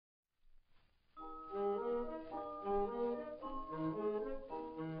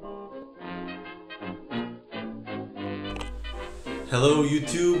Hello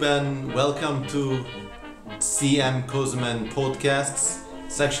YouTube and welcome to CM Kozman Podcasts.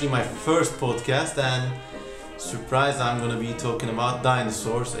 It's actually my first podcast and surprise, I'm going to be talking about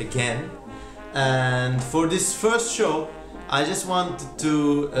dinosaurs again. And for this first show, I just wanted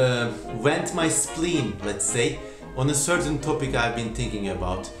to vent my spleen, let's say, on a certain topic I've been thinking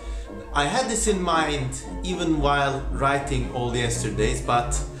about. I had this in mind even while writing all yesterdays,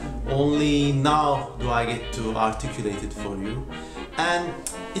 but only now do I get to articulate it for you. And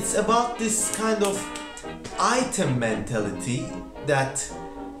it's about this kind of item mentality that's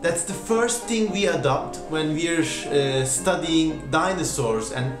the first thing we adopt when we're studying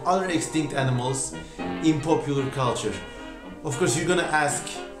dinosaurs and other extinct animals in popular culture. Of course, you're gonna ask,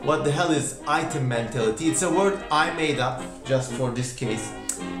 what the hell is item mentality? It's a word I made up just for this case.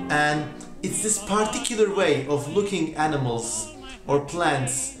 And it's this particular way of looking animals or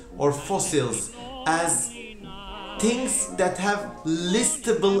plants or fossils as things that have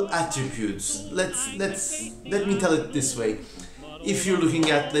listable attributes. Let me tell it this way. If you're looking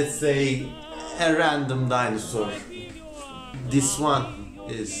at, let's say, a random dinosaur, this one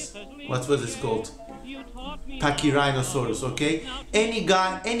is, what was it called? Pachyrhinosaurus, okay? Any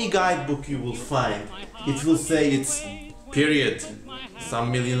guidebook you will find, it will say it's period,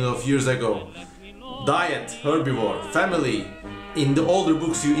 some millions of years ago, diet, herbivore, family. In the older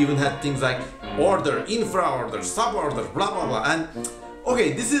books you even had things like order, infraorder, suborder, blah blah blah. And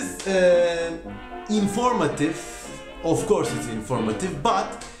okay, this is informative. Of course it's informative,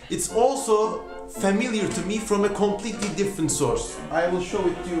 but it's also familiar to me from a completely different source. I will show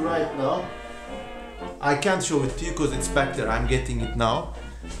it to you right now. I can't show it to you because it's back there. I'm getting it now.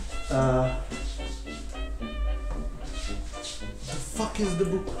 The fuck is the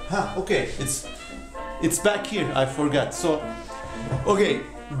book? Okay, it's back here. I forgot. So, okay,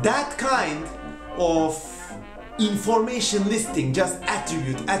 that kind of information listing, just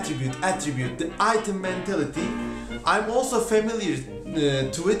attribute, the item mentality. I'm also familiar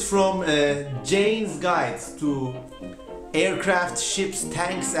to it from Jane's guides to aircraft, ships,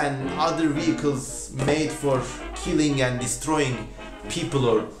 tanks and other vehicles made for killing and destroying people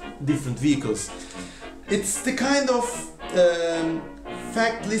or different vehicles. It's the kind of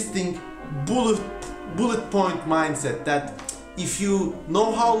fact listing bullet point mindset that if you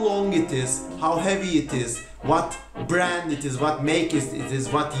know how long it is, how heavy it is, what brand it is, what make it is,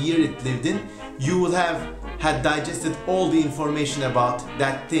 what year it lived in, you will have had digested all the information about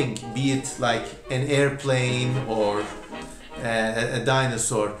that thing, be it like an airplane or a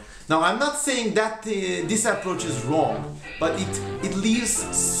dinosaur. Now, I'm not saying that this approach is wrong, but it leaves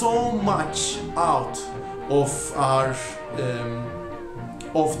so much out of our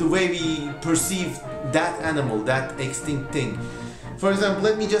of the way we perceive that animal, that extinct thing. For example,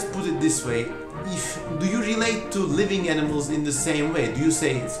 let me just put it this way. Do you relate to living animals in the same way? Do you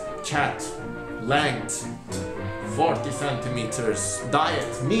say it's cat, length, 40 centimeters,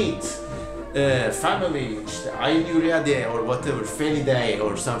 diet, meat, family, işte Ayuriade or whatever, Felidae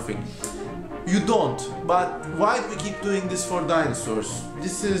or something? You don't. But why do we keep doing this for dinosaurs?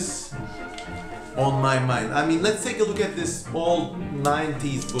 This is on my mind. I mean, let's take a look at this old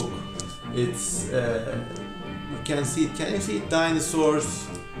 90s book. It's you can see it. Can you see it? Dinosaurs,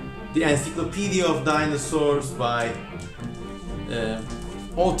 the Encyclopedia of Dinosaurs by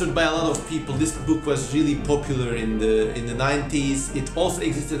authored by a lot of people. This book was really popular in the 90s. It also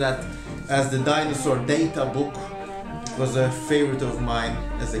existed as the dinosaur data book. It was a favorite of mine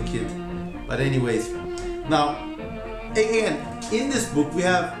as a kid. But anyways, now again, in this book we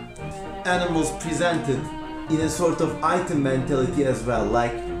have animals presented in a sort of item mentality as well.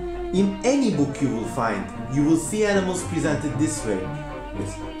 Like in any book you will find, you will see animals presented this way.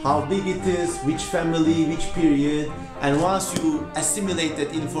 It's how big it is, which family, which period, and once you assimilate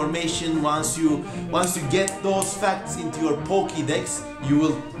that information, once you get those facts into your Pokédex, you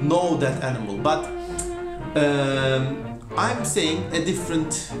will know that animal. But I'm saying a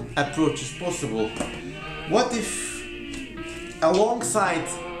different approach is possible. What if alongside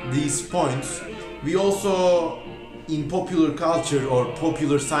these points we also, in popular culture or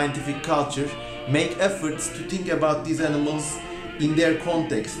popular scientific culture, make efforts to think about these animals in their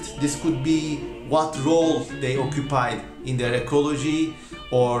context? This could be what role they occupied in their ecology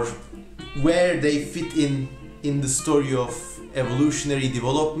or where they fit in the story of evolutionary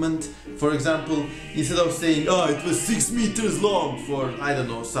development. For example, instead of saying, oh, it was 6 meters long for, I don't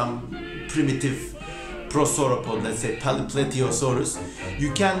know, some primitive prosauropod, let's say Plesiosaurus,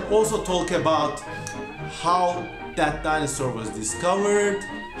 you can also talk about how that dinosaur was discovered,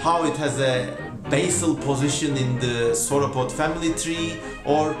 how it has a basal position in the sauropod family tree,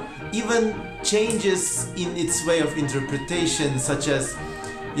 or even changes in its way of interpretation, such as,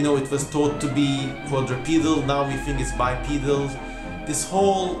 you know, it was thought to be quadrupedal, now we think it's bipedal. This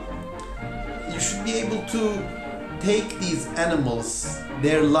whole, you should be able to take these animals,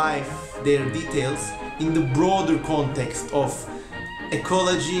 their life, their details, in the broader context of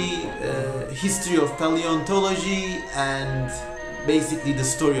ecology, history of paleontology, and basically the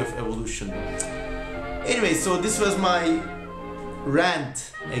story of evolution. Anyway, so this was my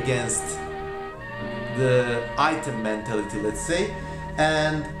rant against the item mentality, let's say,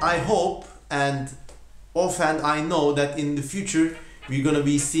 and I hope and offhand I know that in the future we're gonna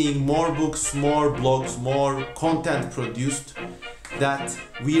be seeing more books, more blogs, more content produced that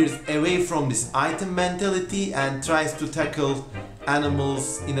veers away from this item mentality and tries to tackle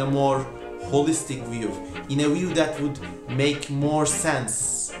animals in a more holistic view, in a view that would make more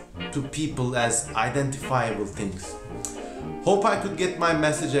sense to people as identifiable things. Hope I could get my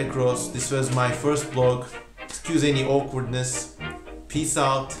message across. This was my first blog. Excuse any awkwardness. Peace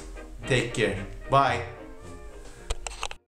out. Take care. Bye.